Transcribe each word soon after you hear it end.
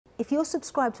If you're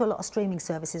subscribed to a lot of streaming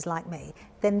services like me,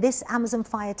 then this Amazon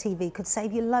Fire TV could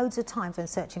save you loads of time when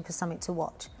searching for something to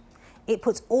watch. It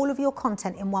puts all of your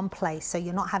content in one place, so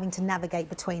you're not having to navigate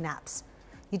between apps.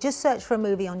 You just search for a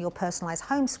movie on your personalised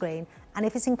home screen, and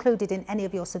if it's included in any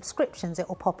of your subscriptions, it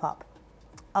will pop up.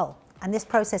 Oh, and this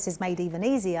process is made even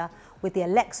easier with the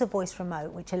Alexa voice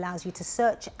remote, which allows you to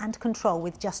search and control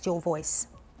with just your voice.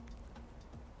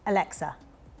 Alexa,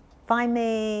 find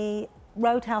me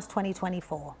Roadhouse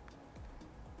 2024.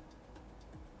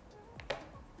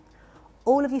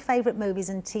 All of your favourite movies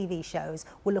and TV shows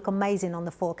will look amazing on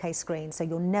the 4K screen, so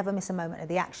you'll never miss a moment of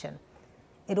the action.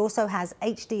 It also has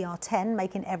HDR 10,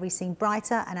 making every scene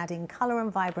brighter and adding colour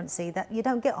and vibrancy that you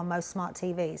don't get on most smart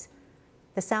TVs.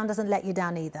 The sound doesn't let you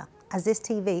down either, as this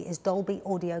TV is Dolby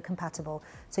audio compatible,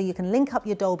 so you can link up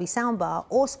your Dolby soundbar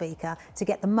or speaker to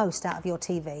get the most out of your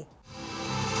TV.